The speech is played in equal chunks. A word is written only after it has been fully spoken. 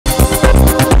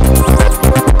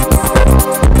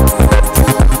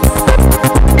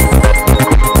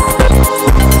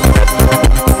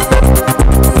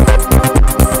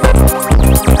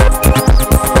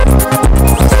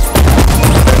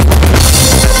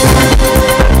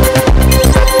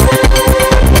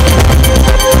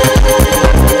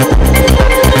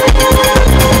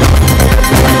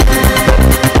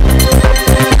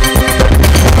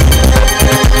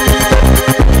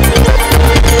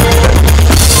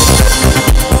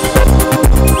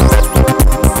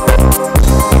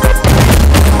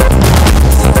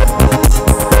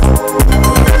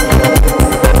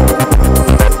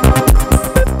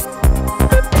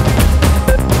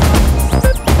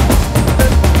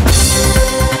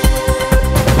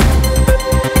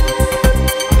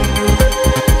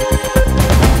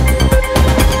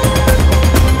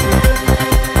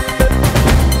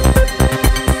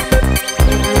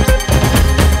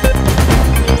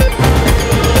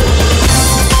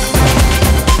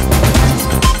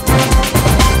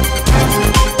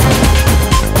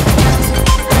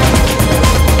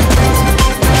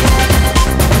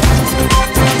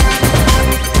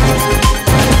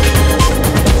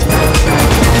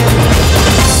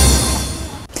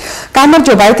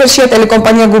გამარჯობა, ეთერშია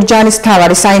ტელეკომპანია გურჯაანის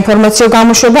მთავარი საინფორმაციო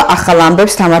გამოშვება ახალ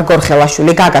ამბებს თამარ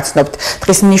გორხელაშვილი გაგაცნობთ.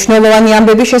 დღეს მნიშვნელოვანი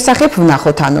ამბების შესახებ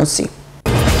ვნახოთ ანონსი.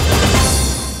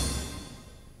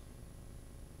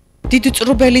 დიდ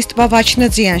წრუბელის ტბა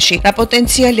ვაჩნაძიანში რა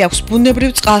პოტენციალი აქვს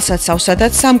ბუნებრივ წყალსაცავს,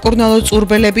 სადაც სამკურნალო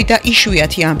წურბელები და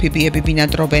იშვიათი ამფიბიები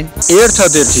ბინადრობენ.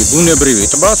 ერთადერთი ბუნებრივი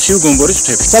ტბა ციუგომბორის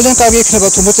მთებში. ძალიან კარგი იქნება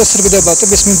თუ მოწესრიგდება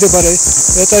ტბის მიმდებარე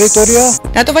ტერიტორია.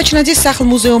 რატო ვაჩნაძის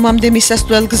სახლ-მუზეუმამდე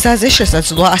მისასვლელ გზაზე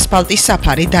შესაძლოა ასფალტის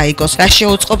საფარი დაიგოს, რა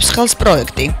შეუწყობს ხელს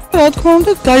პროექტი. რა თქმა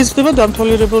უნდა, დაიზრდება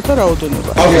დამთვალიერებელთა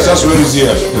რაოდენობა. აღესას ვერ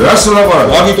იზიარი. რას ლაპარაკ?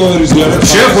 მაგიტო ვერ იზიარი.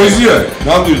 შეხო იზიარი.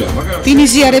 ნამდვილად, მაგრამ ვინ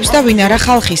იზიარებს და ვინ არა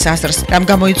ხალხის აზრს, რამ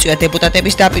გამოიწვია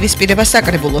დეპუტატების დაპირისპირება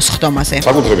საკრებულოს ხდომაზე.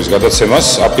 საკუთრების გადაცემას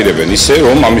აპირებენ ისე,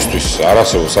 რომ ამისთვის არ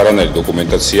არსებობს არანაირი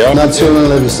დოკუმენტაცია.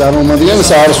 ნაციონალების წარმომადგენლებს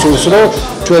არ სურს, რომ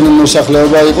ჩვენი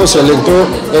მოსახლეობა იყოს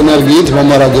ელექტროენერგიით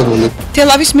მომარაგებული.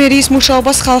 თელავის მერიის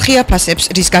მუშაობას ხალხი აფასებს,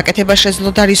 რის გაკეთება შეძლო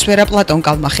და რის ვერა პლატონ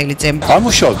კალმახელიძემ.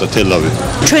 ამუშავდა თელავი.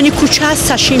 ჩვენი ქუჩაა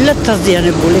საშინლად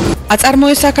დაზიანებული.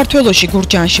 აწარმოეს საქართველოში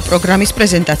გურჯაანში პროგრამის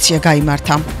პრეზენტაცია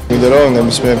გაიმართა. მინდა რომ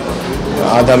ნებისმიერ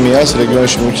ადამიანს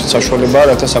რეგიონში მიუჩნდეს საშუალება,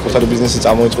 რათა საკუთარი ბიზნესი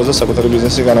წამოიწყოს და საკუთარი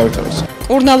ბიზნესი განავითაროს.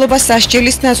 კურნალობას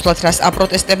სასჯელის ნაცვლად რას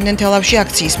აპროტესტებდნენ თელავში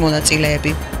აქციის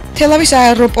მონაწილეები. თელავის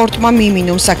აეროპორტმა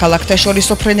მიმინუმ საქალაქთა შორის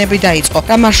ოფრენები დაიწყო,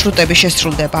 რა მარშრუტები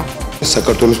შესრულდება.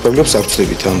 საქართველოს პრობლემებს არ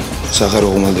ვწდებით ამ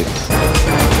სახაროღო მანდებით.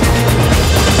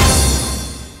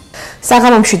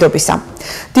 საღამომშვიდობისა.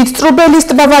 დიდ წრუბელის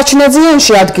ტბა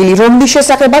ვაჩნაძიანში ადგილი, რომლის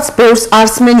შესახებაც ბევრს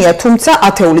არსმენია, თუმცა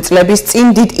ათეული წლების წინ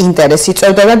დიდ ინტერესს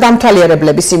იწვევდა და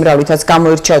დამთვალიერებლების სიმრავლითაც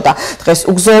გამოირჩეოდა. დღეს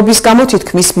უგზოობის გამო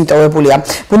თითქმის მიტოვებულია.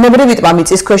 ბუნებრივი ტბა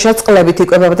მიწისქვეშა წყლებით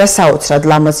იკვებება და საოცრად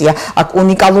ლამაზია. აქ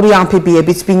უნიკალური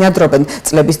ამფიბიებიც ბინადრობენ.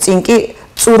 წლების წინ კი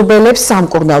წურბელებს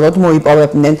სამკურნალოდ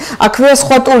მოიპოვებდნენ. აქვეა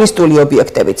სხვა ტურისტული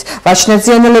ობიექტებიც.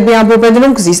 ვაჩნაძიანელები ამბობენ,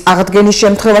 რომ გზის აღდგენის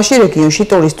შემთხვევაში რეგიონში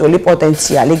ტურისტული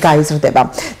პოტენციალი გაიზრდება.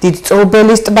 დიდ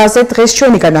წრუბელის ტბაზე დღეს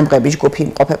ჩვენი განამღების ჯგუფი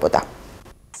იმყოფებოდა.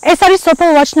 ეს არის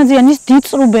სოფელ ვაჩნაძიანის დიდ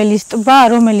წრუბელის ტბა,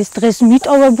 რომელიც დღეს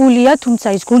მიტოვებულია, თუმცა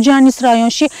ის გურჯაანის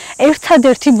რაიონში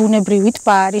ერთადერთი ბუნებრივი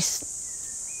ტბა არის.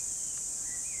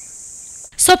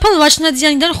 სოფელ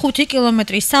ვაჩნაძიანიდან 5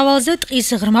 კილომეტრის სავალზე ტყის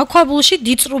ღრმა ქვაბულში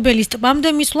დიდ წრუბელის ტბამდე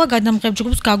მისვლა გადამღებ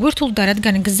ჯგუფს გაგვირთულდა,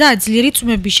 რადგან გზა ძლიერი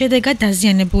წვიმების შედეგად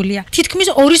დაზიანებულია. თითქმის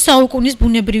 2 საუკუნის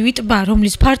ბუნებრივი ტბა,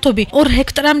 რომლის ფართობი 2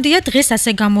 ჰექტარამდეა, დღეს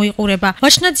ასე გამოიყურება.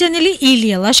 ვაჩნაძიანელი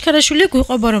ილია ლაშქარაშვილი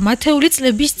გვიყვება, რომ ათეული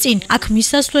წლების წინ აქ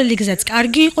მისასვლელი გზაც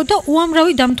კარგი იყო და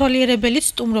უამრავი დამთვალიერებელიც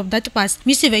სტუმრობდა ტბას.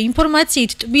 მისივე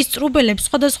ინფორმაციით, ტბის წრუბელებს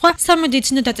სხვადასხვა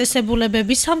სამედიცინო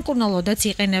დაწესებულებები სამკურნალოდაც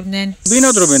იყენებდნენ.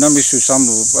 ბინადრობენ ამისთვის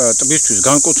ტბისთვის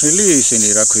განკუთვნილი ისინი,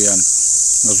 რა ქვიან,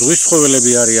 ზღვის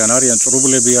ცხოველები არიან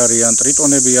წრუბლები არიან,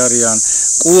 ტრიტონები არიან,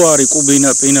 კუარი,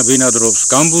 კუბინა ბინადრობს,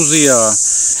 გამბუზია.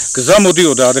 გზა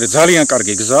მოდიოდა ადრე ძალიან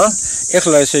კარგი გზა.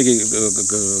 ეხლა ესე იგი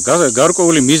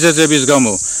გარკვეული მიზეზების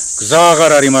გამო გზა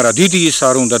აღარ არის, მაგრამ დიდი ის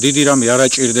არ უნდა, დიდი რამე არ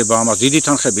აჭირდება, ამას დიდი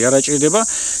თანხები არ აჭირდება.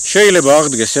 შეიძლება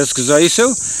აღდგეს ეს გზა ისევ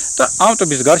და ამ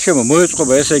ტბის გარშემო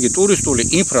მოეწყობა ესე იგი ტურისტული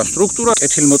ინფრასტრუქტურა.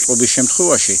 კეთილმოწყობის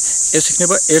შემთხვევაში ეს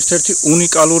იქნება ერთ-ერთი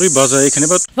უნიკალური ბაზა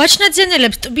იქნება.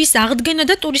 ვაჩნაძიანელებს ტბის აღდგენა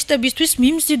და ტურისტებისთვის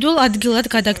მიმზიდველ ადგილად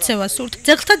გადაქცევა სურთ.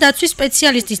 ძეგლთა დაცვის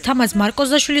სპეციალისტის თამაზ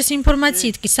მარკოზაშვილის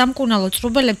ინფორმაციით კი სამკურნალო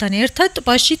წრუბელებთან ერთად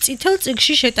ტბაში წითელ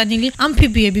წიგნში შეტანილი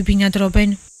ამფიბიები ბინადრობენ.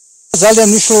 ძალიან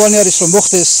მნიშვნელოვანი არის, რომ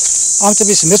მოხდეს ამ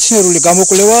ტბის მეცნიერული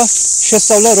გამოკვლევა,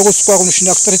 შესწავლა, როგორც უკვე აღნიშნე,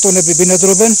 აქ ტრიტონები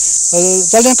ბინადრობენ.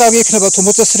 ძალიან კარგი იქნება თუ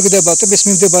მოწესრიგდება ტბის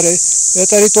მიმდებარე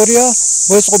ტერიტორია,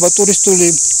 მოეწყობა ტურისტული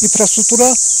ინფრასტრუქტურა,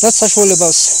 რაც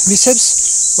საშუალებას მისცემს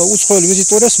უცხოელ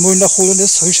ვიზიტორებს მოინახულონ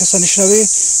ეს ღირსშესანიშნავი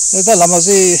და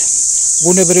ლამაზი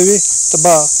ბუნებრივი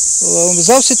ტბა.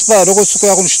 მსგავსი ტბა, როგორც უკვე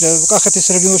აღნიშნე, კახეთის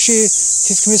რეგიონში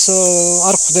თითქმის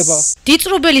არ გვხვდება. დიდ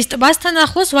წრუბელის ტბასთან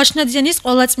ახლოს ვაჩნაძიანის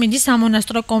ყოვლადწმინდი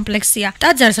სამონასტრო კომპლექსია.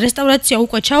 ტაძარს რესტავრაცია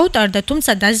უკვე ჩაუტარდა,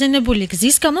 თუმცა დაზიანებული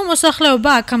გზის გამო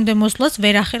მოსახლეობა აქამდე მოსვლას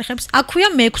ვერ ახერხებს. აქვეა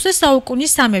მე-6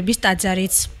 საუკუნის სამების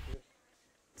ტაძარიც.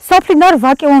 სოფლიდან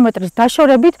 8 კილომეტრის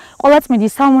დაშორებით ყოვლადწმინდი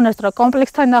სამონასტრო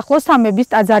კომპლექსთან ახლოს სამების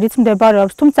ტაძარიც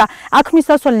მდებარეობს, თუმცა აქ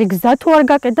მისასვლელი გზა თუ არ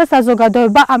გაკეთდა,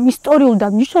 საზოგადოება ამ ისტორიულ და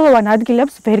მნიშვნელოვან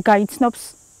ადგილებს ვერ გაიცნობს.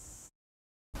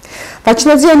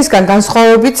 ვაჩნაძიანისგან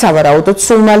განსხვავებით, სავარაუდოდ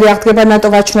სულ მალე აღდგება ნატო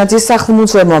ვაჩნაძის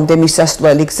სახლ-მუზეუმამდე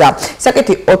მისასვლელი გზა.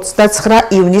 საკეთი 29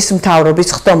 ივნის მთავრობის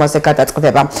ხდომაზე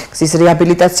გადაწყდება. გზის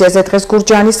რეაბილიტაციაზე დღეს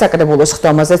გურჯაანის საკრებულოს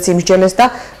ხდომაზეც იმსჯელეს და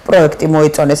პროექტი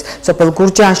მოიწონეს. სოფელ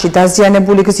გურჯაანში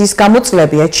დაზიანებული გზის გამო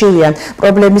წლები აჩივიან.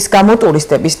 პრობლემის გამო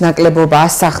ტურისტების ნაკლებობაა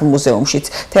სახლ-მუზეუმშიც.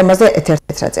 თემაზე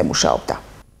ეთერთეცრაძე მუშაობდა.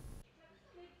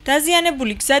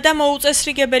 დაზიანებული გზა და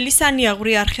მოუწესრიგებელი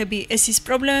სანიაღვრე არხები. ეს ის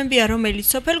პრობლემებია, რომელიც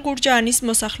სოფელ გურჯაანის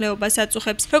მოსახლეობას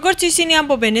აწუხებს. როგორც ისინი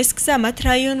ამბობენ, ეს გზა მათ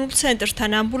რაიონულ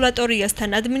ცენტრთან, ამბულატორიასთან,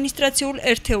 ადმინისტრაციულ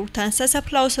ერთეულთან,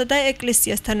 სასაფლაოსა და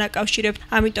ეკლესიასთან აკავშირებთ.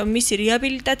 ამიტომ მისი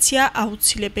რეაბილიტაცია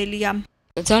აუცილებელია.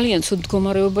 ძალიან ცუდ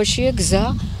მდგომარეობაშია გზა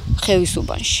ხევის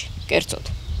უბანში, კერძოდ.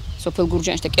 სოფელ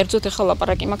გურჯაანში და კერძოდ ახლა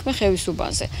ლაპარაკი მაქვს ხევის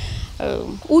უბანზე.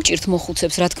 უჭირთ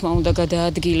მოხუცებს, რა თქმა უნდა,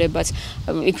 გადაადგილებაც,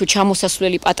 იქ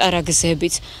ჩამოსასვლელი პატარა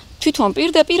გზებიც. თვითონ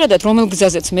პირდაპირადად რომელ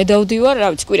გზაზეც მე დავდივარ, რა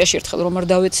ვიცი, კვირაში ერთხელ რომ არ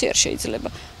დავეცი არ შეიძლება.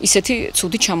 ისეთი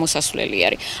ცუდი ჩამოსასვლელი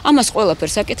არის. ამას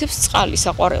ყველაფერს აკეთებს წყალი,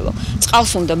 საყვარელო.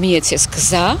 წყალს უნდა მიეცეს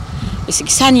გზა, ისე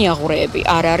იგი სანიაღვრეები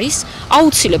არ არის.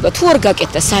 აუცილებლად თუ არ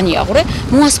გაკეთდა სანიაღვრე,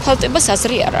 მოასფალტებას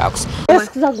აზრი არ აქვს. ეს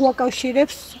გზა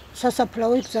გვაკავშირებს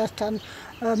სასაფლაოს გზასთან.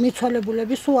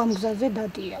 მიცვალებულები სულ ამ გზაზე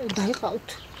დაიყავთ.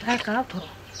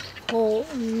 ხო,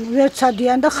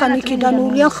 ვერცადიან და ხანიკიდან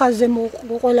ულიან, ხაზზე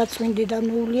ყველა წმინდიდან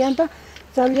ულიან და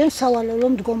ძალიან სავალალო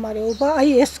მდგომარეობა.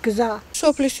 აი ეს გზა.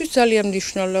 სოფლისთვის ძალიან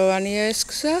მნიშვნელოვანია ეს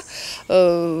გზა.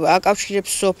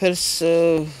 აკავშირებს სოფელს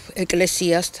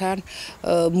ეკლესიასთან,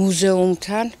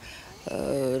 მუზეუმთან,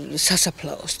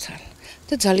 სასაფლაოსთან.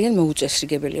 და ძალიან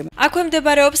მოუწესრიგებელია. აქვე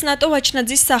მდებარეობს ნატო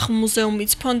ვაჩნაძის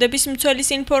სახლ-მუზეუმიც. ფონდების მცველის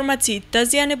ინფორმაციით,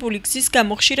 დაზიანებული გზის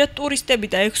გამო ხშირად ტურისტები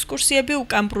და ექსკურსიები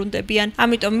უკან ბრუნდებიან.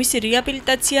 ამიტომ მისი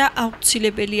რეაბილიტაცია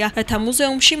აუცილებელია, რათა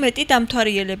მუზეუმში მეტი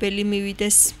დამთვალიერებელი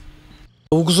მივიდეს.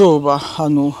 უგზოობა,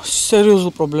 ანუ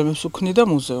სერიოზულ პრობლემებს უქმნიდა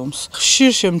მუზეუმს.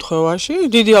 ხშირ შემთხვევაში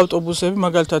დიდი ავტობუსები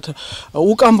მაგალითად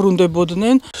უკან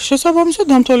ბრუნდებოდნენ, შესაბამისად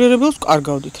დამთვალიერებელს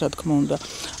კარგავდით, რა თქმა უნდა.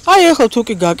 აი ახლა თუ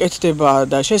კი გაკეთდება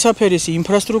და შესაფერისი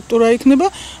ინფრასტრუქტურა იქნება,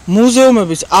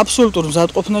 მუზეუმების აბსოლუტურ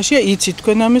მზადყოფნაშია, იცით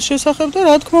თქვენ ამის შესახებ და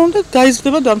რა თქმა უნდა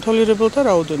გაიზრდება დამთვალიერებელთა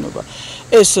რაოდენობა.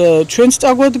 ეს ჩვენც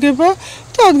წაგვადგება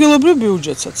და ადგილობრივ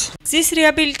ბიუჯეტსაც. გზის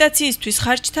რეაბილიტაციისთვის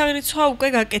ხარჯთა რიცხვი უკვე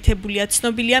გაკეთებულია,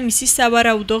 ცნობილია მისი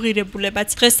სავარაუდო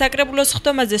ღირებულებაც. დღეს საკრებულოს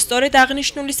ხდომაზე სწორედ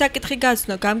აღნიშნული საკითხი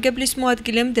გაცნო გამგებლის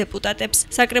მოადგილემ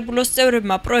დეპუტატებს. საკრებულოს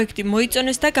წევრებმა პროექტი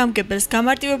მოიწონეს და გამგებელს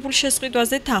გამარტივებულ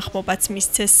შესყიდვაზე თანხმობაც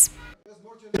მისცეს.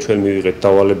 ჩვენ მივიღეთ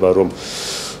დავალება, რომ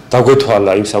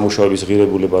დაგვეთვალა იმ სამუშაოების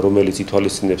ღირებულება, რომელიც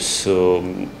ითვალისწინებს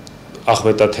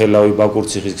ახმეტა-თელავი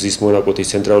ბაკურციხის გზის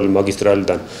მონაკვეთის ცენტრალური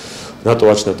მაგისტრალიდან ნატო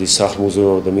ვაჩნაძის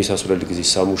სახლ-მუზეუმამდე მისასვლელი გზის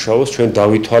სამუშაოს. ჩვენ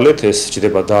დავითვალეთ, ეს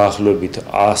ჯდება დაახლოებით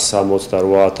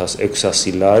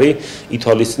 168,600 ლარი,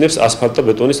 ითვალისწინებს ასფალტ და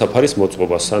ბეტონის საფარის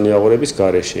მოწყობას სანიაღვრეების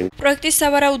გარეშე. პროექტის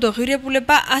სავარაუდო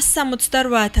ღირებულება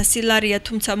 168,000 ლარია,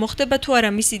 თუმცა მოხდება თუ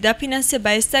არა მისი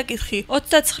დაფინანსება, ეს საკითხი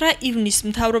 29 ივნისს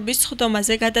მთავრობის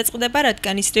ხდომაზე გადაწყდება,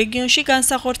 რადგან ის რეგიონში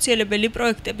განსახორციელებელი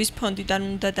პროექტების ფონდიდან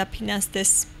უნდა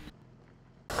დაფინანსდეს.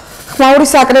 ხმაური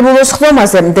საკრებულოს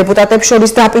ხდომაზე დეპუტატებს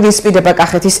შორის დაპირისპირება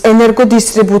კახეთის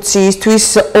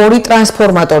ენერგოდისტრიბუციისთვის 2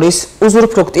 ტრანსფორმატორის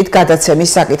უზურპრუქტით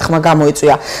გადაცემის საკითხმა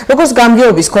გამოიწვია. როგორც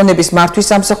გამგეობის ქონების მართვის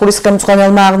სამსახურის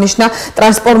ხელმძღვანელმა აღნიშნა,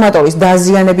 ტრანსფორმატორის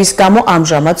დაზიანების გამო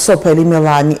ამჟამად სოფელი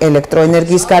მელაანი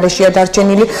ელექტროენერგიის გარეშეა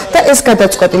დარჩენილი და ეს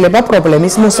გადაწყვეტილება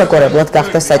პრობლემის მოსაგვარებლად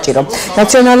გახდა საჭირო.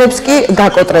 ნაციონალებს კი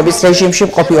გაკოტრების რეჟიმში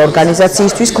მყოფი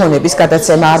ორგანიზაციისთვის ქონების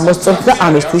გადაცემა არ მოსწონთ და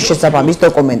ამისთვის შესაბამის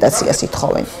დოკუმენტაციას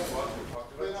ითხოვენ.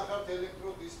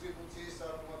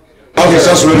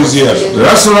 სასვლელი ზიარი.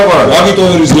 რას ლაპარაკ?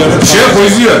 მაგიტოვერი ზიარი. შეხო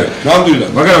ზიარი. ნამდვილად.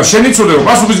 მაგრამ შენი წოდება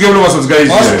პასუხისგებლობასაც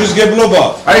გაიზიარე. პასუხისგებლობა.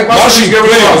 აი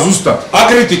პასუხისგებლობა ზუსტად.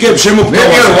 აკრიტიკებ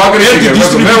შემოგვიყვება. ერთი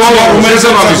დისტრიბუცია რომელიც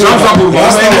სამსახურმა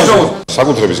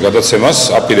საკუთრების გადაცემას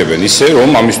აპირებენ ისე, რომ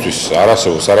ამისთვის არ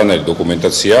არსებობს არანაირი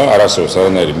დოკუმენტაცია, არ არსებობს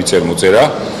არანაირი მიწერ-მოწერა.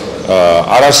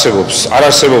 არ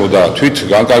არსებობდა თვით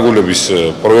განკარგულების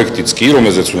პროექტიც კი,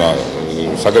 რომელზეც უნდა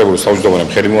საკრებულოს თავმჯდომარემ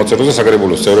ხელი მოაწეროს და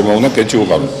საკრებულოს წევრებმა უნდა კეთჭი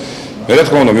უყარონ. მე რა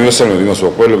თქმა უნდა მივესალმებ იმას,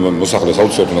 რომ ყველა მოსახლეს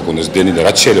აუცილებლად უნდა კონდეს დენი და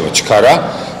რაც შეიძლება ჩქარა,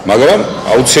 მაგრამ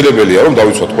აუცილებელია რომ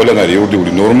დავიცვათ ყველანაირი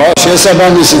იურიდიული ნორმა.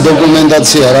 შესაბამისი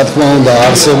დოკუმენტაცია რა თქმა უნდა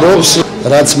არსებობს,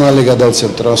 რაც მალე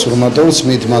გადავცემ ტრანსფორმატორს,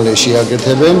 მით მალე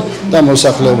შეაკეთებენ და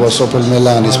მოსახლეობა სოფელ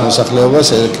მელაანის მოსახლეობას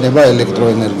ეკნება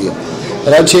ელექტროენერგია.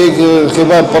 რაც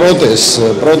შეეხება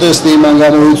პროტესტი იმან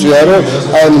გამოიწვია, რომ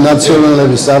აი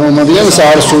ნაციონალების წარმომადგენლებს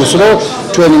არ სურს, რომ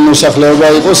ჩვენი მოსახლეობა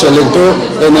იყოს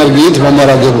ელექტროენერგიით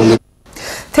მომარაგებული.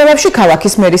 თელავში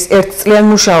ქალაქის მერის ერთწლიან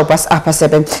მუშაობას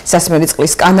აფასებენ. სასმელი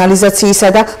წყლის კანალიზაციისა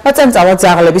და მაწანწალად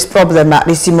ზაღლების პრობლემა,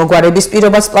 რისი მოგვარების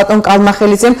პირობას პლატონ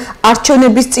კალმახელიძემ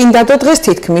არჩევნების წინ დადო დღეს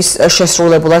თითქმის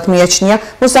შესრულებულად მიაჩნია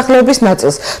მოსახლეობის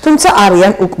ნაწილს, თუმცა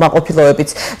არიან უკმაყოფილოებიც.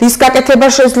 რის გაკეთება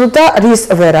შეძლო და რის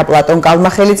ვერა პლატონ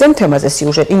კალმახელიძემ თემაზე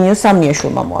სიუჟეტი ნიუ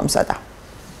სამნიაშვილმა მოამზადა.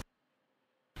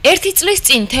 ერთი წლის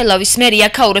წინ თელავის მერია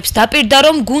ქაურებს დაპირდა,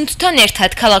 რომ გუნდთან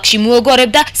ერთად ქალაქში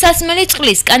მოუგვარებდა სასმელი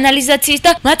წყლის, კანალიზაციის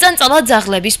და მაწანწალა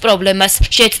ძაღლების პრობლემას.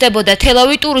 შეეცდებოდა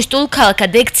თელავი ტურისტულ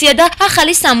ქალაქად ექცია და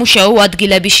ახალი სამუშაო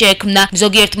ადგილები შეექმნა.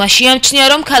 ზოგიერთმა შეამჩნია,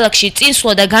 რომ ქალაქში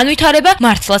წინსვლა და განვითარება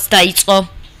მართლაც დაიწყო.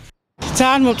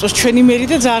 ძალიან მოწონს ჩვენი მერი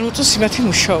და ძალიან მოწონს იმათი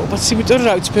მუშაობაც, იმიტომ რომ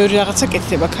რა ვიცი, ბევრი რაღაცა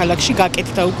კეთდება ქალაქში,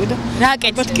 გაკეთდა უკვე და რა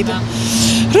კეთდება?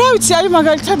 რა ვიცი, აი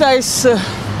მაგალითად ეს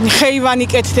ხეივანი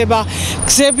კეთდება,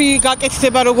 გზები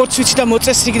გაკეთდება, როგორც ვიცი და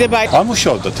მოწესრიგდება.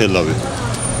 ამუშავდა თელავი.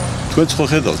 თქვენც ხო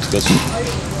ხედავთ, გასულ.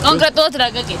 კონკრეტულად რა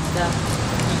გაკეთდა?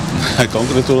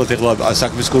 კონკრეტულად ეხლა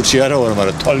საქმის კურსი არა ვარ,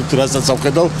 მაგრამ თვალით რასაც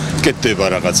ავხედავ, კეთდება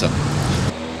რაღაცა.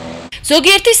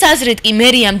 ზოგიერთის აზრით კი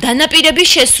მერიამ დანაპირების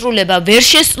შესრულება ვერ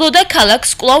შესძლო და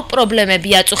ქალაქს კვლავ პრობლემები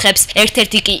აწუხებს.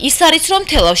 ერთ-ერთი კი ის არის, რომ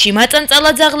თელავში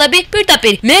მაწანწალა ძაღლები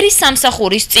პირდაპირ მერის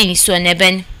სამსახურის წინ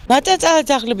ისვენებენ. მაწანწალა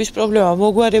ძაღლების პრობლემა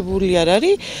მოგვარებული არ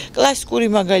არის. კლასიკური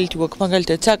მაგალითი გვაქვს,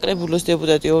 მაგალითად საკრებულოს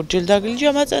დეპუტატი ორჯერ დაგლიჯა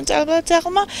მაწანწალა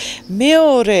ძაღლმა.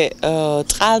 მეორე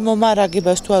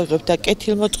წყალმომარაგებას თუ აღებთ და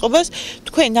კეთილმოწყობას,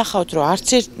 თქვენ ნახავთ, რომ არც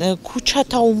ერთ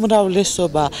ქუჩათა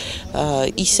უმრავლესობა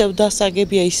ისევ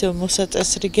დასაგებია, ისევ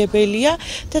მოსაწესრიგებელია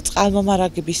და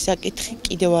წყალმომარაგების საკითხი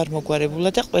კიდევ არ მოგვარებულა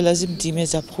და ყველაზე მძიმე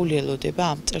ზაფხული ელოდება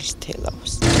ამ წელს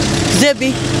თელავს. გზები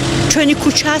ჩვენი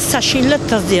ქუჩაა საშინლად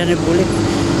დაზიანებული.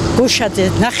 გუშადე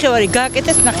ნახევარი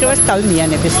გააკეთეს, ნახევარს თავი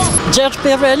მიანებეს. ჯერ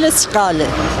პირველი წყალი.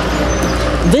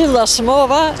 დილას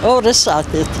მოვა 2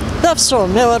 საათით. და ვსო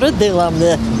მეორე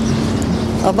დილამდე.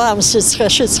 აბა ამ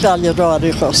სიცხეში წყალი რო არ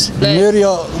იყოს.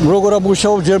 მერია როგორ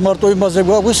ამუშავებს ჯერ მარტო იმაზე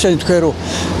გვაგვისცენ თქვენ რომ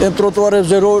ამ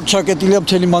ტროტუარებზე რო ჩაკეტილია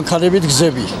მთელი მანქანებით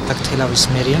გზები. თელავის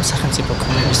მერიამ სახელმწიფო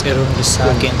კომუნიკის ეროვნული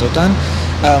სააგენტოდან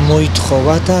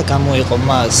მოითხოვა და გამოიყო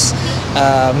მას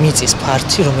მიწის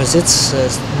ფართი, რომელზეც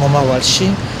მომავალში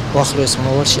უახლოეს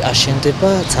მომავალში აშენდება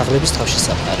ძაღლების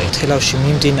თავშესაფარი. თელავში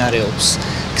მიმდინარეობს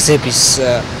გზების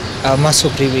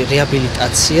მასობრივი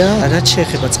რეაბილიტაცია. რაც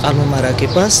შეეხება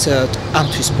წყალმომარაგებას, ამ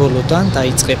თვის ბოლოდან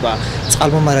დაიწყება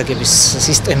წყალმომარაგების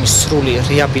სისტემის სრული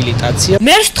რეაბილიტაცია.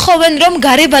 მერს თხოვენ, რომ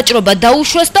გარე ვაჭრობა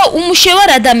დაუშვას და უმუშევარ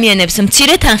ადამიანებს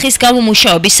მცირე თანხის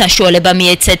გამომუშავების საშუალება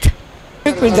მიეცეთ.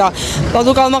 და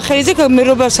ბადო კალმახელიძე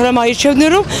მერობას რამ აირჩევდნენ,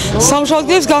 რომ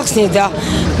სამშობლოებს გახსნიდა.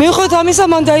 მიუხედავად ამისა,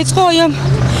 მან დაიწყო აი ამ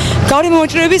გარე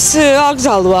მოჭრების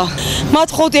აკრძალვა. მათ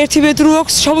ხოთ ერთი ვედრო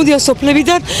აქვს, ჩამოდიან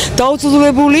სოფლებიდან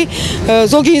დაუძლურებული,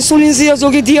 ზოგი ინსულინზია,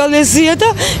 ზოგი დიალეზია და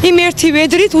იმ ერთი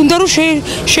ვედრით უნდა რომ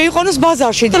შეიყვანოს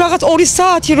ბაზარში. რაღაც 2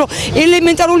 საათი რომ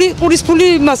ელემენტარული პურის ფული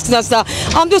მასკნას და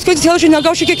ამ დროს თქვენ თელავში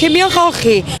ნაგავში გეკემიან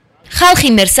ხალხი. ხალხი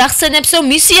მერს ახსენებს, რომ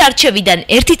მისი არჩევიდან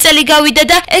 1 წელი გავიდა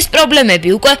და ეს პრობლემები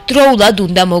უკვე დროულად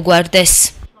უნდა მოგვარდეს.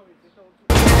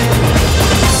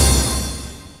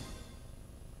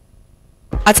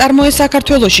 აწარმოეს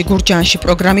საქართველოში გურჯაანში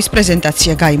პროგრამის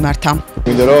პრეზენტაცია გაიმართა.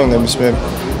 მინდა რომ ნებისმიერ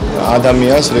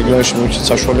ადამიანს რეგიონში მიუჩნდეს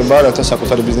საშუალება, რათა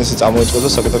საკუთარი ბიზნესი წამოიწყოს და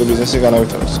საკუთარი ბიზნესი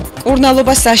განავითაროს.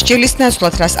 კურნალობას სასჯელის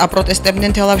ნაცვლად რას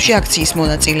აპროტესტებდნენ თელავში აქციის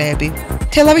მონაწილეები.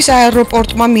 თელავის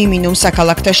აეროპორტმა მიმინუმ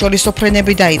საქალაქთა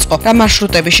შორისოფრენები დაიწყო, რა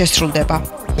მარშრუტები შესრულდება.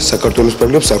 საქართველოს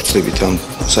პრობლემებს აღწევით ამ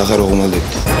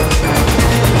სახაროღუმალებით.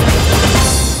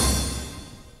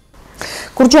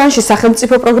 გურჯაანში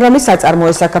სახელმწიფო პროგრამის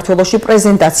აწარმოეს საქართველოში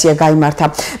პრეზენტაცია გაიმართა.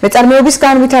 მეწარმეობის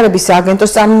განვითარების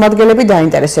სააგენტოს წარმომადგენლები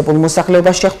დაინტერესებულ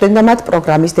მოსახლეობას შეხვდნენ და მათ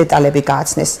პროგრამის დეტალები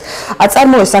გააცნეს.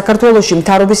 აწარმოეს საქართველოში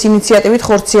მთავრობის ინიციატივით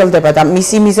ხორციელდება და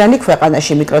მისი მიზანი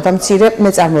ქვეყანაში მიკრო და მცირე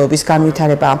მეწარმეობის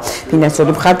განვითარებაა.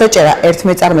 ფინანსური მხარდაჭერა ერთ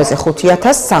მეწარმეზე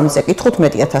 5,000, 3-ზე კი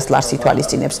 15,000 ლარს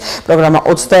ითვალისწინებს. პროგრამა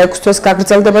 26 თვეს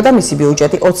გაგრძელდება და მისი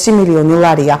ბიუჯეტი 20 მილიონი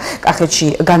ლარია. კახეთში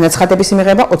განაცხადების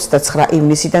მიღება 29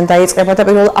 ივნისიდან დაიწყება და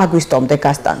 1 აგვისტომდე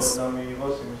გასტანს.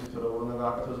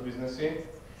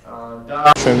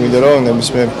 ჩვენ მინდა რომ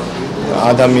ნებისმიერ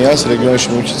ადამიანს რეგიონში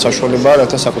მიუჩნდეს საშუალება,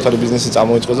 რათა საკუთარი ბიზნესი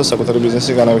წამოიწყოს და საკუთარი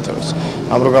ბიზნესი განავითაროს.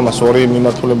 ამ პროგრამას 2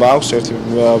 მიმართულება აქვს, ერთი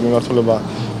მიმართულება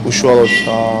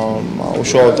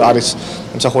უშუალოდ არის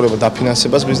ემსახურება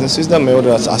დაფინანსებას ბიზნესის და მეორე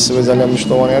რაც ასევე ძალიან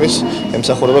მნიშვნელოვანი არის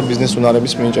ემსახურება ბიზნეს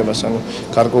უნარების მინიჭებას, ანუ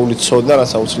გარკვეული ცოდნა,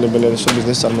 რაც აუცილებელი არის რომ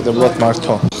ბიზნესი წარმატებულად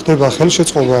მართო. ხდება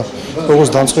ხელშეწყობა როგორც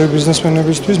დამწყები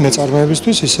ბიზნესმენებისთვის,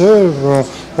 მეწარმეებისთვის, ისე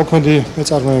მოქმედი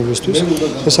მეწარმეებისთვის.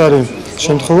 ეს არის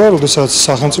შემთხვევა, როდესაც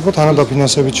სახელმწიფო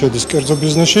თანადაფინანსებით შედის კერძო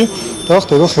ბიზნესში და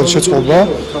ხდება ხელშეწყობა,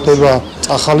 ხდება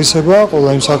წახალისება ყველა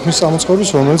იმ საქმის წამოწყების,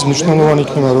 რომელიც მნიშვნელოვანი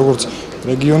იქნება როგორც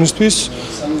რეგიონისთვის,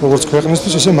 როგორც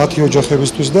ქვეყნისთვის, ისე მათი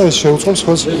ოჯახებისთვის და ეს შეუწყობს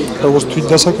ხელს როგორც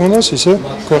თვითდასაქმებას, ისე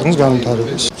ქვეყნის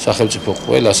განვითარებას. სახელმწიფო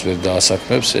ყველას ვერ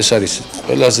დაასაქმებს, ეს არის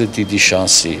ყველაზე დიდი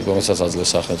შანსი, რომელსაც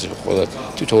აძლევს სახელმწიფო ყველა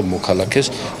თვითონ მოქალაქეს,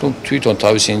 თვითონ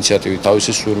თავისი ინიციატივით,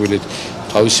 თავისი სურვილით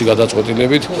თავისი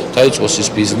გადაწყვეტილებით დაიწყოს ის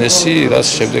ბიზნესი, რაც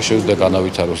შემდეგ შეუძლია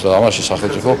განავითაროს და ამაში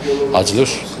სახელმწიფო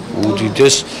აძლევს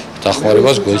უდიდეს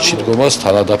დახმარებას, გვერდში დგომას,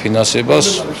 თანადაფინანსებას,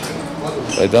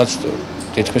 რაც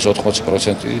თითქმის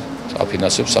 80%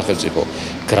 აფინანსებს სახელმწიფო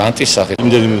გრანტის სახით.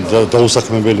 იმდენი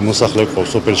დაუსახმებელი მოსახლე ყავს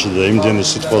სოფელში და იმდენი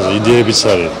სიტყვაზე იდეებიც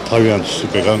არის თავიანთი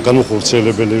უკვე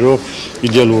განუხორციელებელი, რომ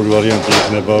იდეალური ვარიანტი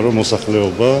იქნება, რომ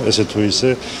მოსახლეობა ესე თუ ისე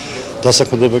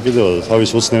დასაქმდება კიდევ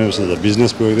თავის ოცნებებსა და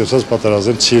ბიზნეს პროექტებსაც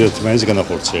პატარაზე მცირედ მაინც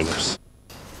განახორციელებს.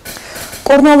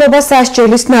 კურნალობას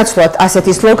სასჯელის ნაცვლად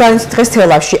ასეთი სლოგანით დღეს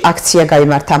თელავში აქცია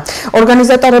გაიმართა.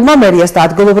 ორგანიზატორებმა მერიას და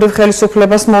ადგილობრივ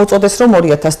ხელისუფლებას მოუწოდეს, რომ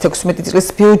 2016 წლის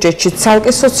ბიუჯეტში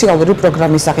ცალკე სოციალური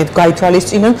პროგრამის სახით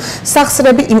გაითვალისწინონ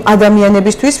სახსრები იმ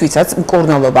ადამიანებისთვის, ვისაც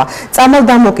მკურნალობა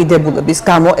წამალდამოკიდებულების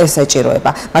გამო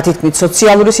ესაჭიროება. მათი თქმით,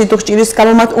 სოციალური სიდუხჭირის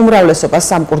გამო მათ უმრავლესობას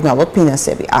სამკურნალო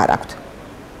ფინანსები არ აქვთ.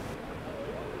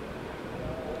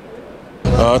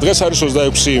 დღეს არის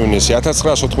 26 ივნისი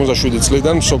 1987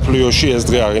 წლიდან მსოფლიოში ეს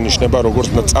დღე აღინიშნება როგორც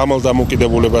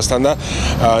წამალდამოკიდებულებასთან და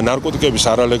ნარკოტიკების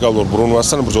არალეგალურ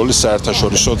ბრუნვასთან ბრძოლის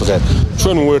საერთაშორისო დღე.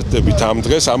 ჩვენ უერთდებით ამ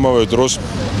დღეს, ამავე დროს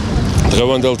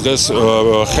დღევანდელ დღეს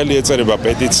ხელი ეწერება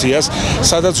პეტიციას,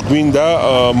 სადაც გვინდა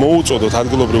მოუწოდოთ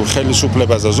ადგილობრივ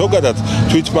ხელისუფლებას და ზოგადად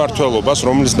თვითმმართველობას,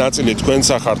 რომლის ნაწილი თქვენც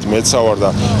ახართ, მეც ვარ და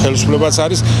ხელისუფლებაც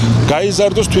არის,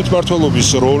 გაიზარდოს თვითმმართველობის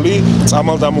როლი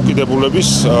წამალდამოკიდებულების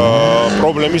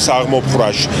პრობლემის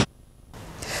აღმოფხვრაში.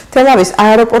 თელავის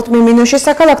აეროპორტ მიმინოში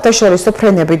საქალაქთაშორისო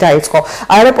ფრენები დაიწყო.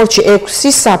 აეროპორტში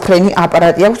 6 საფრენი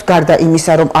აპარატი აქვს, გარდა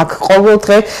იმისა, რომ აქ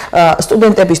ყოველდღე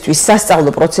სტუდენტებისთვის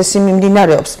სასწავლო პროცესი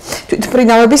მიმდინარეობს.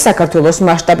 თვითმფრინავები საქართველოს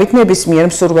მასშტაბით ნებისმიერ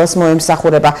მსურველს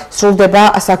მოემსახურება. სრულდება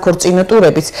საქორწინო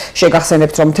ტურებიც.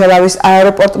 შეგახსენებთ, რომ თელავის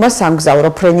აეროპორტმა სამგზავრო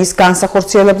ფრენის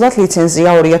განსახორციელებლად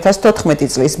ლიცენზია 2014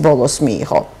 წლის ბოლოს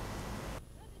მიიღო.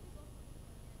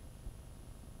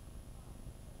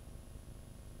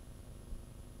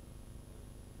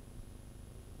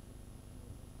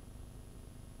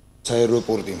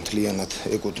 აეროპორტი მთლიანად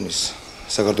ეკუთვნის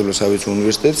საქართველოს საველო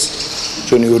უნივერსიტეტს.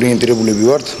 ჩვენი ორიენტირებულები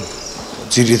ვართ.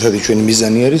 ძირითადი ჩვენი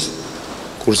მიზანი არის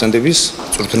კურსანტების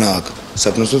წვრთნა აქ,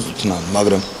 საფინანსო წვრთნა,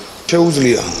 მაგრამ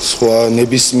შეუძლია სხვა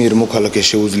ნებისმიერ მოქალაქეს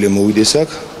შეუძლია მოვიდეს აქ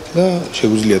და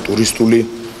შეუძლია ტურისტული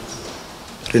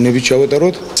ფრენები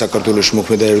ჩავატაროთ. საქართველოში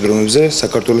მოქმედ აეროდრომებზე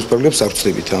საქართველოს პროგრამებს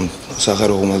აღწევით ამ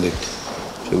სახარო ღუმელდებით.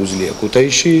 შეუძლია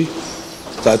ქუთაისში,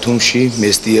 ბათუმში,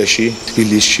 მესტიაში,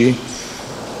 თბილისში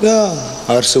და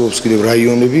არსებობს კიდევ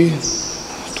რაიონები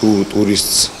თუ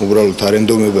ტურისტს უბრალოდ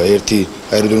არენდომება ერთი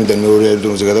აეროდრომიდან მეორე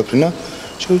აეროდრომზე გადაფრენა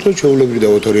შეუძლია ჩვეულებრივი და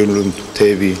ოთორიული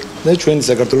მთები და ჩვენი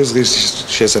საქართველოს ღირს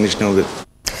შესანიშნაობები.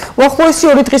 უახლოესი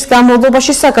 2 დღის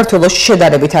განმავლობაში საქართველოში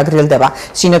შედარებით აგრილდება.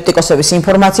 სინოპტიკოსების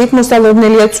ინფორმაციით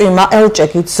მოსალოდნელია წვიმა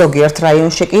ელჭექით, ზოგიერთ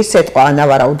რაიონში კი სეტყვა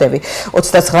ანავარაუდები.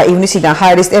 29 ივნისიდან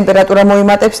ჰაერის ტემპერატურა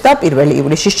მოიმატებს და 1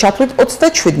 ივლისის ჩათვლით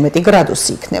 37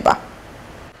 გრადუსი იქნება.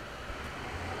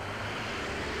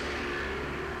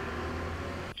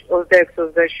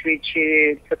 26-27-ში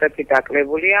ცოტათი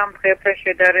დაკლებულია ამ დღესთან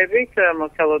შედარებით,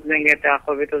 მოსალოდნელია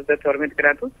დაახლოებით 32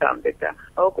 გრადუსამდე და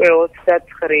უკვე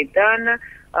 29-დან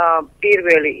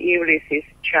 1 ივლისის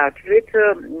ჩათვლით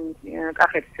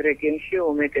კახეთის რეგიონში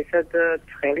უმეტესად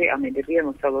ცხელი ამედია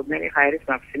მოსალოდნელი ჰაერის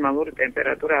მაქსიმალური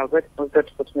ტემპერატურა ალბათ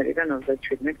 35-დან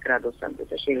 37 გრადუსამდე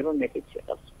და შეიძლება მეტიც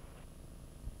იყოს.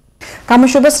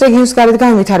 გამოშვებას რეგიონის გარეთ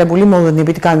განვითარებული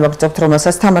მოვლენებით განვაგრძობთ,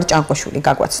 რომელსაც თამარ ჭანყოშვილი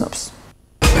გაგვაცნობს.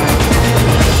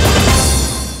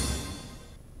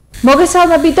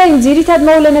 მოგესალმებით და იმ ძირითად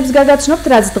მოვლენებს გაგაცნობთ,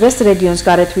 რაც დღეს რეგიონის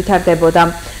გარეთ ვითარდებოდა.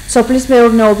 სოფლის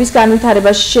მეურნეობის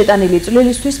განვითარებაში შეტანილი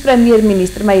წვლილისთვის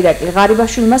პრემიერ-მინისტრმა ირაკლი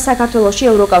ღარიბაშვილმა საქართველოში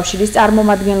ევროკავშირის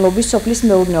წარმომადგენლობის სოფლის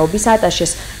მეურნეობის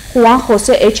ატაშეს ხუან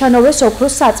ხოსე ეჩანოვეს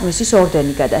ოქროს საწმისის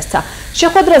ორდენი გადასცა.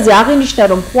 შეხვედრაზე აღინიშნა,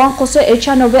 რომ ხუან ხოსე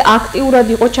ეჩანოვე აქტიურად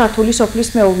იყო ჩართული სოფლის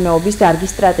მეურნეობის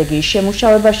დარგის სტრატეგიის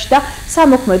შემუშავებაში და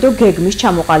სამოქმედო გეგმის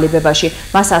ჩამოყალიბებაში.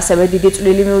 მას ასევე დიდი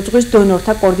წვლილი მიუძღვის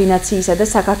დონორთა კოორდინაციისა და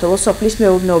საქართველოს სოფლის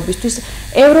მეურნეობისთვის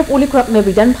ევროპული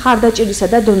ქვეყნებიდან მხარდაჭერისა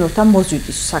და დონორთა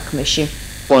მოზიდვის საქმეში.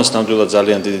 ხუანს ნამდვილად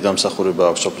ძალიან დიდი დამსახურება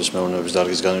აქვს სოფლის მეურნეობის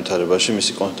დარგის განვითარებაში,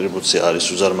 მისი კონტრიბუცია არის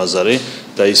უზარმაზარი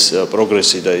და ის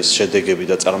პროგრესი და ის შედეგები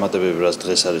და წარმატებები, რაც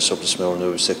დღეს არის სოფლის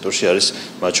მეურნეობის სექტორში, არის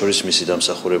მათ შორის მისი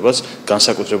დამსახურებაც.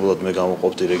 განსაკუთრებულად მე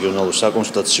გამოვყოფდი რეგიონალურ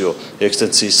საკონსულტაციო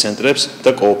ექსტენსიის ცენტრებს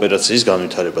და კოოპერაციის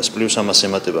განვითარებას. პლუს ამას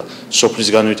ემატება სოფლის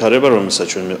განვითარება, რომელსაც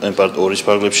ჩვენ M2-ის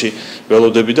ფარგლებში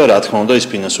ველოდები და რა თქმა უნდა ის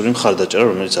ფინანსური მხარდაჭერა,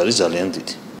 რომელიც არის ძალიან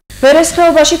დიდი.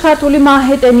 ვერესხეობაში ქართული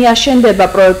მანჰეტენი აშენდება.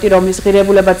 პროექტი, რომლის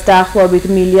ღირებულებაც დაახლოებით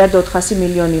 $1.4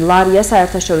 მილიარდია,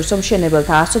 საერთაშორისო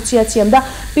მშენებელთა ასოციაციამ და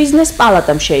ბიზნეს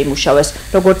პალატამ შეიმუშავეს.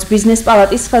 როგორც ბიზნეს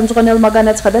პალატის ხელმძღვანელმა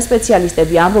განაცხადა,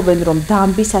 სპეციალისტები ამბობენ, რომ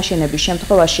დამბის აშენების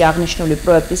შემთხვევაში აღნიშნული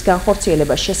პროექტის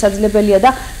განხორციელება შესაძლებელია და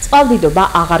წყალდიდობა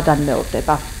აღარ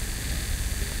განმეორდება.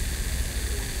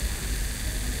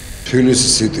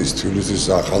 თბილისის სიტის, თბილისის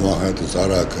ახალმანჰეტენს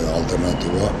არ აქვს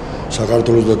ალტერნატივა.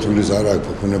 საქართველოს და თბილისის არ აქვს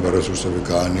ფუფუნება რესურსები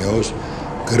გაანიაოს.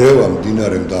 გრევა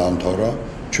მდინარემ დაამთავრა.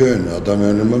 ჩვენ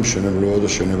ადამიანებმა მშენებლობა და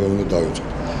შენება უნდა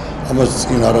დავიწყოთ. ამას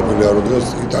წინ არაფერი არ უდგას.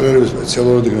 იტალიელები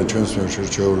სპეციალურად იქნა ჩვენს მიერ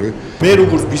შერჩეული. მე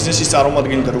როგორც ბიზნესის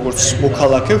წარმომადგენელი და როგორც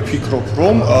მოქალაქე ვფიქრობ,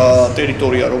 რომ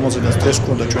ტერიტორია, რომელზედაც დღეს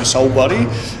გვქონდა ჩვენ საუბარი,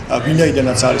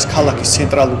 ვინაიდანაც არის ქალაქის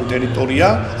ცენტრალური ტერიტორია,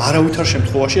 არავითარ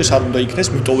შემთხვევაში ეს არ უნდა იქნეს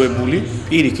მიტოვებული.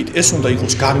 პირიქით, ეს უნდა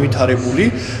იყოს განვითარებული,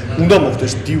 უნდა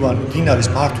მოხდეს მდინარის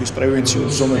მართვის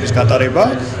პრევენციული ზომების გატარება,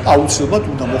 აუცილებლად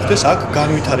უნდა მოხდეს აქ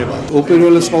განვითარება.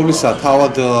 უპირველეს ყოვლისა,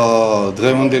 თავად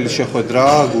დღევანდელი შეხვედრა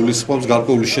გულისხმობს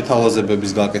გარკვეული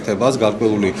შეთავაზებების გაკეთებას,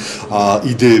 გარკვეული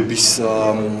იდეების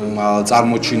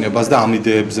წარმოჩინებას და ამ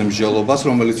იდეებზე მსჯელობას,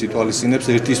 რომელიც ითვალისწინებს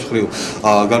ერთის მხრივ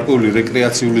გარკვეული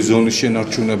რეკრეაციული ზონის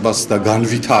შენარჩუნებას და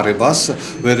განვითარებას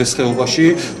ვერესხეობაში,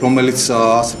 რომელიც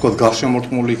ასე ვთქვათ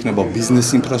გარშემორტყმული იქნება ბიზნეს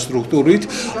ინფრასტრუქტურით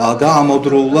და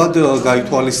ამავდროულად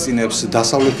გაითვალისწინებს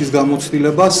დასავლეთის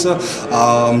გამოცდილებას,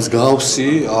 მსგავსი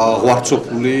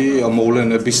ღვარცოფული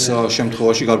მოვლენების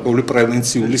შემთხვევაში გარკვეული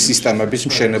პრევენციული სისტემების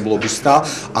მშენებლობის და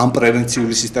ამ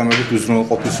პრევენციული სისტემების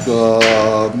უზრუნველყოფის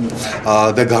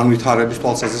და განვითარების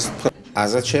თვალსაზრისით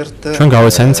ჩვენ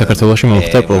გავეცანით საქართველოში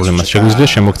მომხდარ პრობლემას, შეგვიძლია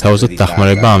შემოგთავაზოთ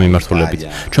დახმარება ამ მიმართულებით.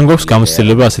 ჩვენ გვაქვს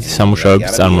გამოცდილება ასეთი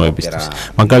სამუშაოების წარმოებისთვის.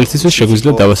 მაგალითისთვის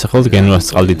შეგვიძლია დავასახელოთ გენუას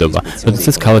წყალდიდობა,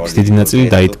 როდესაც ქალაქის დიდი ნაწილი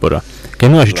დაიტბორა.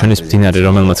 გენუაში ჩვენის მდინარე,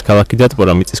 რომელმაც ქალაქი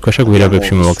დატბორა, მიწისქვეშა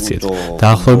გვირაბებში მოვაქციეთ.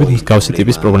 დაახლოებით მსგავსი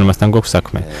ტიპის პრობლემასთან გვაქვს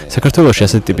საქმე. საქართველოში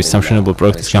ასეთი ტიპის სამშენებლო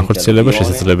პროექტის განხორციელება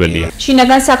შესაძლებელია.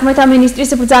 შინაგან საქმეთა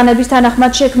მინისტრის ბრძანების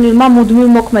თანახმად შექმნილმა მუდმივ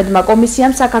მოქმედმა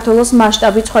კომისიამ საქართველოს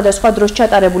მასშტაბით სხვადასხვა დროს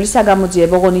ჩატარებული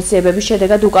საგამოძიებო ღონისძიებების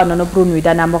შედეგად უკანონო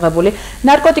ბრუნვიდან ამოღებული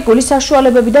ნარკოტიკული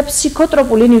საშუალებები და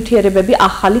ფსიქოტროპული ნივთიერებები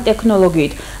ახალი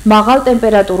ტექნოლოგიით მაღალ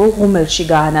ტემპერატურულ ღუმელში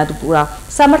გაანადგურა.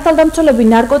 სამართალდამცველები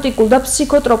ნარკოტიკულ და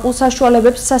ფსიქოტროპულ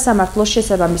საშუალებებს სასამართლოს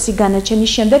შესაბამისი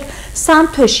განაჩენის შემდეგ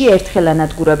 3 თვეში ერთხელ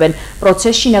ანადგურებენ.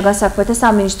 პროცესს შინაგან საქმეთა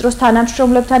სამინისტროს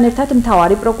თანამშრომლებთან ერთად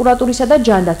მთავარი პროკურატურისა და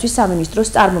ჯანდაცვის სამინისტროს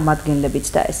წარმომადგენლებიც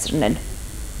დაესწრნენ.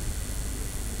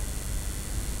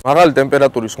 მაღალი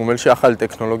ტემპერატურის ღუმელში ახალი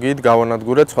ტექნოლოგიით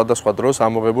გავანადგურეთ სხვადასხვა დროს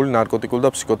ამოღებული ნარკოტიკული და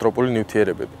ფსიქოტროპული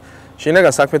ნივთიერებები.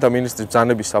 შინაგან საქმეთა მინისტრის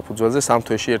ბრძანების საფუძველზე 3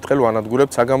 თვეში ერთხელ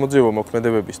ვანადგურებთ საგამოძიებო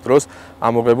მოქმედებების დროს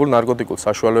ამოღებულ ნარკოტიკულ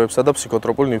საშუალებებსა და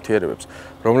ფსიქოტროპულ ნივთიერებებს,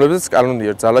 რომლებზეც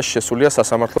კანონიერ ძალაში შესულია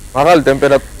სასამართლო. მაღალი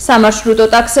ტემპერატურის სამარშრუტო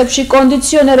ტაქსებში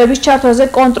კონდიციონერების ჩართვაზე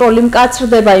კონტროლი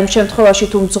მკაცრდება იმ შემთხვევაში,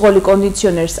 თუ მძღოლი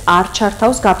კონდიციონერს არ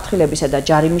ჩართავს გაფრთხილებისა და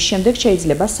ჯარიმის შემდეგ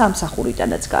შეიძლება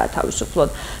სამსახურიდანაც გაათავისუფლონ.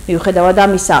 მიუხედავად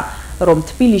ამისა, რომ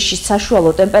თბილისში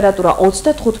საშუალო ტემპერატურა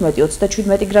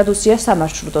 35-37 გრადუსია,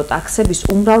 სამარშრუტო ტაქსების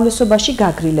უმრავლესობაში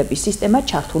გაგრილების სისტემა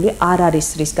ჩართული არ არის,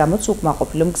 რის გამოც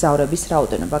უკმაყოფილო მგზავრების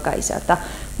რაოდენობა გაიზარდა.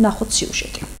 ვნახოთ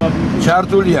სიუჟეტი.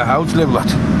 ჩართულია აუცილებლად.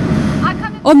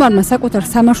 ომარმა საკუთარ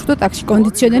სამარშრუტო ტაქსში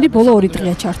კონდიციონერი ბოლო 2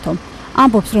 დღეა ჩართო.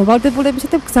 ამბობს, რომ ვალდებულებისა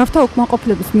და მგზავრთა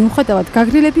უკმაყოფილების მიუხედავად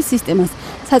გაგრილების სისტემას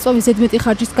საწვავის ზედმეტი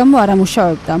ხარჯის გამო არ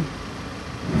ამუშავებდა.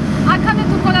 აქამდე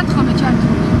თუ ყოლად ხომე ჩართული.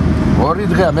 2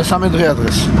 დღეა, მე-3 დღეა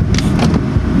დღეს.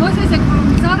 მოსესე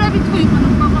მგზავრები თუ იყვნენ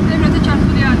უკმაყოფილებლად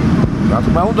ჩართული არ იყო. რა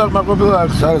თქმა უნდა, უკმაყოფილო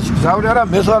არის, გზავრი არა,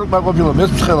 მე ვარ უკმაყოფილო, მე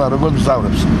ვცხელა როგორ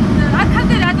მგზავრებს.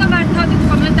 აქამდე რატომ არ თავდით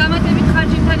ხომ დამატებით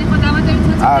ხარჯებთან იყო დამატებით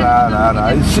საწვავი? არა,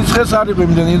 ის სიცხეს არ იყო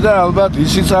იმდენი და ალბათ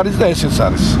ისიც არის და ესეც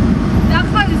არის.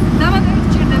 დახმარეს დამატებით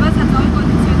ჭირდება საწვავი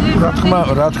კონდიციონერი.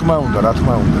 რა თქმა უნდა.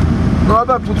 ნუ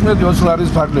ალბათ 15-20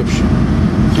 ლარის ფარგლებში.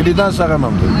 დილიდან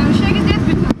საღამომდე. შეგიძლიათ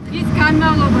ვთქვათ, ის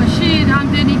განმავლობაში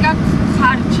რამდენი გაქვს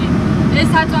ხარჯი? ეს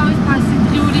საწვავის ფასი,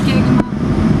 დღიური გეგმა.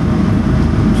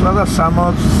 სადა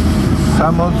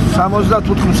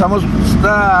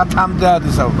 60-70-მდე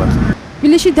არის ალბათ.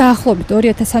 თბილისში დაახლოებით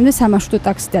 2000-მდე სამარშრუტო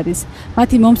ტაქსი დადის.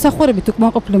 მათი მომსახურებით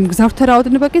უკმაყოფილო მგზავრთა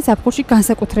რაოდენობა კი ზაფხულში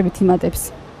განსაკუთრებით იმატებს.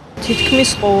 თითქმის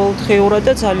ყოველდღიურად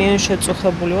და ძალიან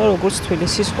შეწუხებული ვარ, როგორც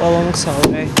თბილისის ყველა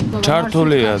მგზავრი.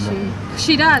 ჩართულია.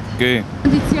 ხშირად? კი.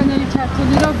 კონდიციონერი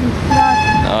ჩართული რო გითხრათ?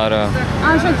 არა.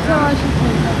 ამ შემთხვევაში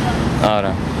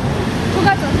არა. თუ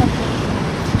გაწევთ?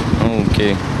 კი.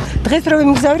 დღეს რომ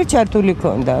მგზავრი ჩართული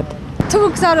ქონდათ. თუ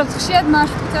გგზავრობთ ხშირად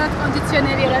მარშრუტზე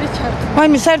კონდიციონერი არ არის ჩართული.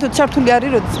 მაინც საერთოდ ჩართული არის,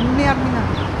 როდის მე არ მინდა.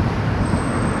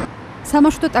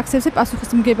 სამარშრუტო ტაქსებზე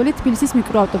პასუხისმგებელი თბილისის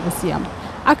მიკროავტობუსია.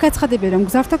 აქ აცხადებენ, რომ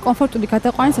გზართა კომფორტული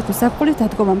გადაყვანისათვის ზაფხულის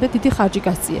დადგომამდე დიდი ხარჯი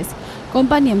გასწიეს.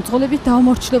 კომპანია მძღოლების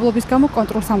დაუმორჩილებლობის გამო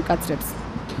კონტროლს ამკაცრებს.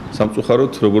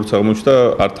 სამწუხაროდ, როგორც აღმოჩნდა,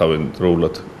 არ თავენ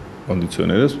დროულად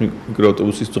კონდიციონერებს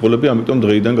მიკროავტობუსის მძღოლები, ამიტომ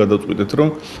დღეიდან გადავწყვიტეთ, რომ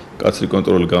კაცრი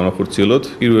კონტროლი განახორციელოთ.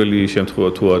 პირველი შემთხვევა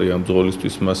თუ არის ამ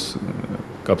მძღოლისთვის, მას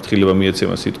გაფრთხილება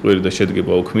მიეცემა სიტყვიერი და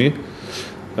შედგება ოქმი.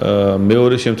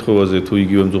 მეორე შემთხვევაზე თუ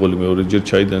იგივე მძღოლი მეორეჯერ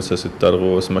ჩაიდენს ასეთ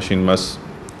დარღვევას, მაშინ მას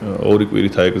 2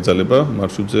 კვირით აეკრძალება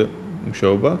მარშრუტზე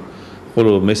მუშაობა,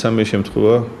 ხოლო მესამე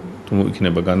შემთხვევა თუ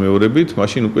იქნება განმეორებით,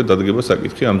 მაშინ უკვე დადგება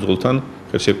საკითხი ამ მძღოლთან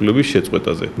ხელშეკრულების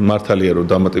შეწყვეტაზე. მართალია, რომ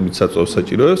დამატებით საწვავს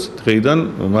საჭიროებს, დღეიდან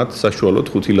მათ საშუალოდ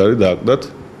 5 ლარი დააკლდათ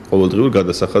ყოველდღიურ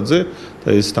გადასახადზე და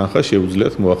ეს თანხა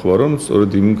შეუძლიათ მოახმარონ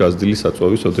სწორედ იმ გაზრდილი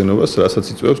საწვავის ოდენობას, რასაც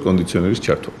იწვევს კონდიციონერის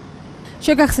ჩართვა.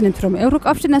 შეგახსენებთ, რომ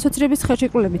ევროკავშირის ასოცირების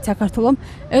ხელშეკრულებით საქართველომ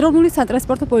ეროვნული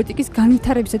სატრანსპორტო პოლიტიკის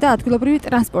განვითარებისა და ადგილობრივი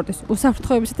ტრანსპორტის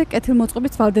უსაფრთხოებისა და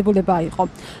კეთილმოწყობის ვალდებულება აიღო.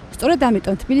 სწორედ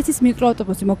ამიტომ თბილისის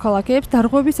მიკროავტობუსი მოქალაქეებს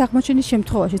დარღვევების აღმოჩენის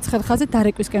შემთხვევაში ცხელხაზე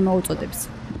დარეკვისკენ მოუწოდებს.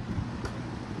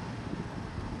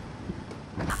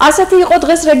 ასეთი იყო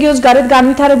დღეს რეგიონის გარეთ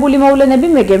განვითარებული მოვლენები,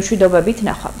 მე გემშვიდობებით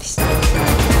ნახვამდის.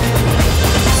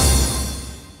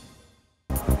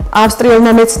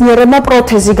 ავსტრიელმა მეცნიერებმა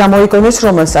პროთეზი გამოიგონეს,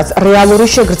 რომელსაც რეალური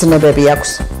შეგრძნებები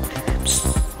აქვს.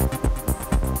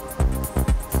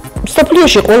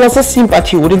 მსოფლიოში ყველაზე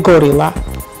სიმპათიური გორილა.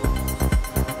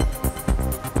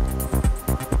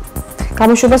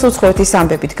 გამოშვებას უცხოეთის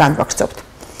ამბებით განვაგრძობთ.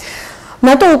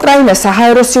 ნატო უკრაინას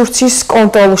საჰაერო სივრცის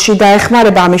კონტროლში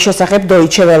დაეხმარება, ამის შესახებ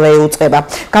Deutsche Welle ეუწყება.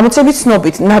 გამოცემის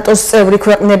ცნობით, ნატოს წევრი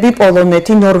ქვეყნები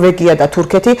პოლონეთი, ნორვეგია და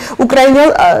თურქეთი უკრაინელ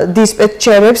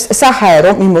დისპეტჩერებს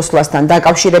საჰაერო მიმოსვლასთან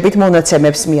დაკავშირებით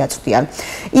მონაცემებს მიაწვდიან.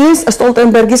 ინს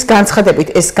სტოლტენბერგის განცხადებით,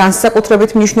 ეს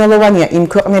განსაკუთრებით მნიშვნელოვანია იმ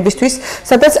ქვეყნებისთვის,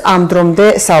 სადაც ამ დრომდე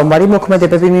საომარი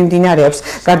მოქმედებები მიმდინარეობს.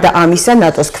 გარდა ამისა,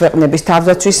 ნატოს ქვეყნების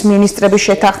თავდაცვის მინისტრები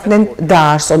შეთანხმდნენ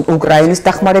დაარსონ უკრაინის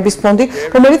დახმარების ფონდი,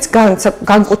 რომელიც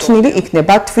განკუთვნილი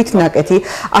იქნება თვითნაკეთი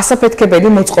ასაფეთქებელი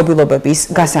მოწყობილობების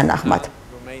გასანახმად.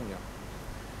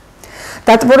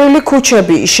 დატბორილი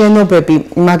ქუჩები, შენობები,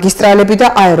 მაგისტრალები და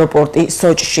აეროპორტი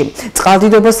სოჭში.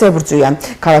 წყალდიდობას ებრძვია.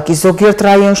 ქალაქის ზოგიერთ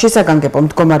რაიონში საგანგებო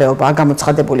მდგომარეობაა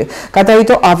გამოცხადებული.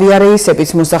 გადაიდო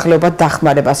ავიარეისების მოსახლეობა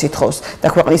დახმარებას ითხოვს და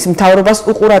ქვეყნის მთავრობას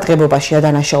უყურადღებობაში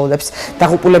ადანაშაულებს.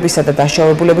 დაღუპულებისა და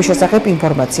დაშავებულების შესახებ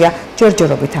ინფორმაცია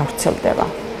ჯერჯერობით არ ვრცელდება.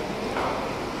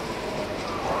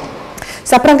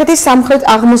 საფრანგეთის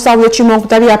სამხრეთ-აღმოსავლეთში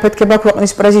მომხდარი აფეთქება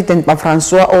ქვეყნის პრეზიდენტმა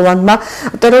ფრანსუა ოლანდმა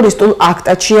ტერორისტულ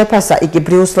აქტად შეაფასა. იგი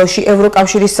ბრიუსელში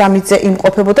ევროკავშირის სამიტზე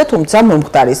იმყოფებოდა, თუმცა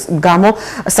მომხდარის გამო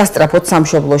სასტრაფოდ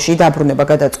სამშობლოში დაბრუნება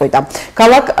გადაწყვიტა.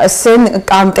 ქალაქ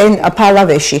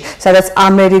სენ-კანტენ-ფალავეში, სადაც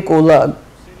ამერიკულ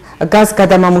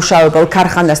გაზგადამამუშავებელ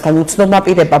ქარხანასთან უცნობმა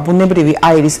პირებმა ბუნებრივი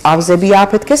აირის ავზები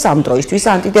ააფეთქეს. ამ დროისთვის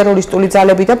ანტიტერორისტული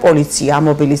ძალები და პოლიცია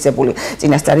მობილიზებული.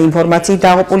 წინასწარი ინფორმაციით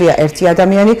დაღუპულია 1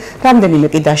 ადამიანი, რამდენიმე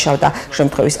კი დაშავდა.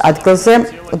 შემთხვევის ადგილზე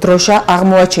დროშა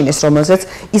აღმოაჩინეს, რომელზეც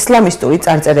ისლამისტური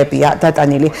წარწერებია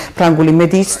დატანილი. ფრანგული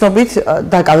მედიის ცნობით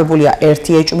დაკავებულია 1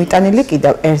 ეჭვმიტანილი,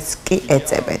 კიდევ 1 კი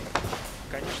ეწებენ.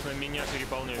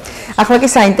 ახლა კი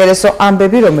საინტერესო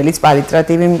ამბები, რომელიც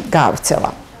პარიტრატივი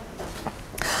გაავრცელა.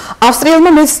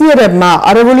 ავსტრიელმა მეცნიერებმა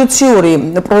რევოლუციური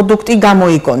პროდუქტი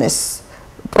გამოიგონეს.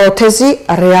 პროთეზი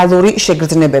რეალური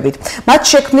შეგრძნებებით. მათ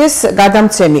შექმნეს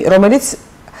გადამცემი, რომელიც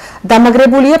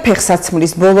დამაგრებულია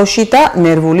ფეხსაცმლის ბოლოში და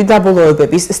ნერვული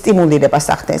დაბოლოებების სტიმულირებას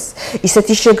ახდენს.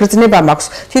 ისეთი შეგრძნება მაქვს,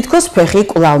 თითქოს ფეხი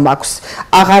კვლავ მაქვს.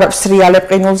 აღარ ვსრიალებ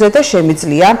ყინულზე და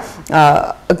შემიძლია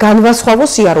განვასხვავო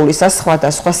სიარულისას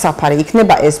სხვადასხვა საფარი.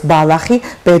 იქნება ეს ბალახი,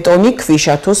 ბეტონი,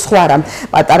 ქვიშა თუ სხვა რამ.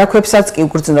 პატარა ქვებსაც კი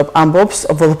ვგრძნობ, ამბობს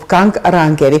ვოლფგანგ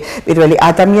რანგერი, პირველი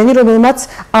ადამიანი, რომელმაც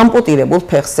ამპუტირებულ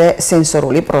ფეხზე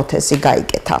სენსორული პროთეზი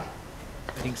გაიკეთა.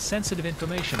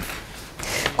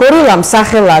 გორილამ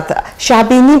სახელად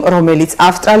შაბინი, რომელიც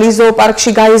ავსტრალიის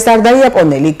ზოოპარკში გაიზარდა,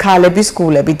 იაპონელი ქალების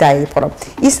გულები დაიპყრო.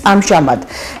 ის ამჟამად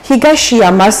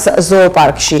ჰიგაშიამას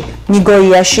ზოოპარკში,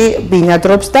 ნიგოიაში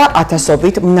ბინადრობს და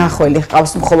ათასობით მნახველი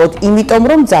ჰყავს, მხოლოდ იმიტომ,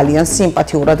 რომ ძალიან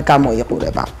სიმპათიურად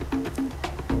გამოიყურება.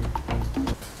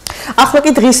 ახლა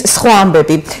კი დღის სხვა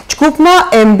ამბები. ჯგუფმა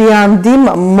MBND-მ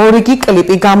მორიგი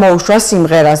კლიპი გამოუშვა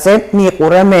სიმღერაზე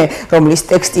 „მიყურე მე“, რომლის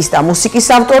ტექსტის და მუსიკის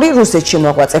ავტორი რუსეთში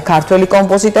მოღვაწე ქართველი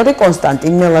კომპოზიტორი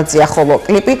კონსტანტინ მელაძეა, ხოლო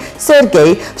კლიპი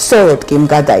სერგეი სოლოტკიმ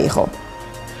გადაიღო.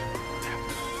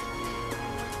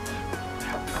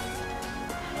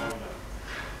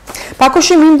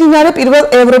 ბაქოში მიმდინარე პირველ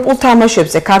ევროპულ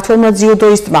თამაშებზე ქართველმა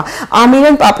ძიუდოისტმა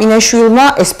ამირან პაპინაშვილმა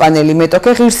ესპანელი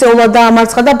მეტოქე ღირსეულად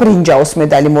დაამარცხა და ბრინჯაოს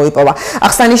медаლი მოიპოვა.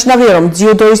 აღსანიშნავია, რომ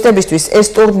ძიუდოისტებისთვის ეს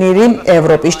ტურნირი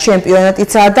ევროპის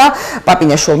ჩემპიონატიცაა და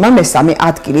პაპინაშვილმა მესამე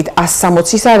ადგილით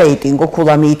 160-ისა რეიტინგო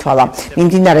ქულა მიითვალა.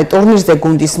 მიმდინარე ტურნირზე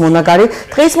გუნდის მონაგარი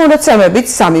დღის მონაცემებით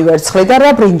 3 ვერცხლი და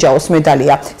 8 ბრინჯაოს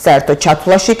медаლია. საერთო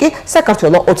ჩათვლაში კი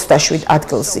საქართველო 27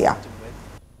 ადგილზეა.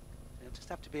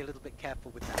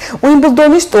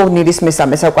 უიმბლდონის ტურნირის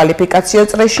მესამე საკვალიფიკაციო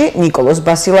წრეში ნიკოლოზ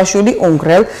ბასილაშვილი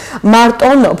უნგრელ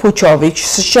მარტონ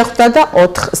ფუჩოვიჩს შეხვდა და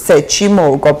 4 სეტში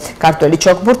მოუგო. ქართველი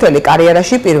ჩოგბურთელი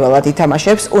კარიერაში პირველად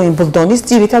ითამაშებს უიმბლდონის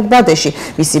ძირითად ბადეში.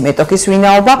 მისი მეტოქის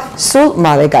ვინაობა სულ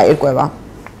მალე გაირკვევა.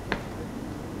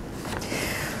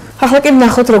 ახლა კი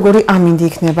ვნახოთ როგორი ამინდი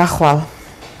იქნება ხვალ.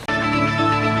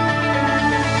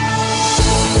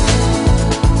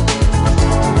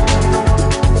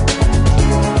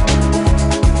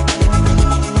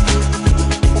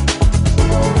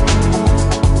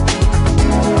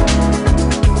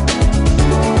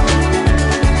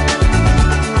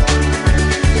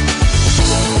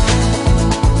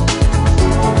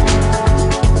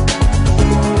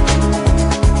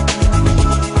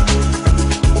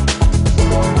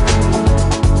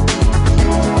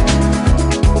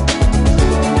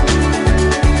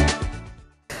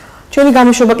 ჩვენი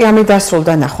გამოშვება კი ამით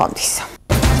დასრულდა, ნახვამდის.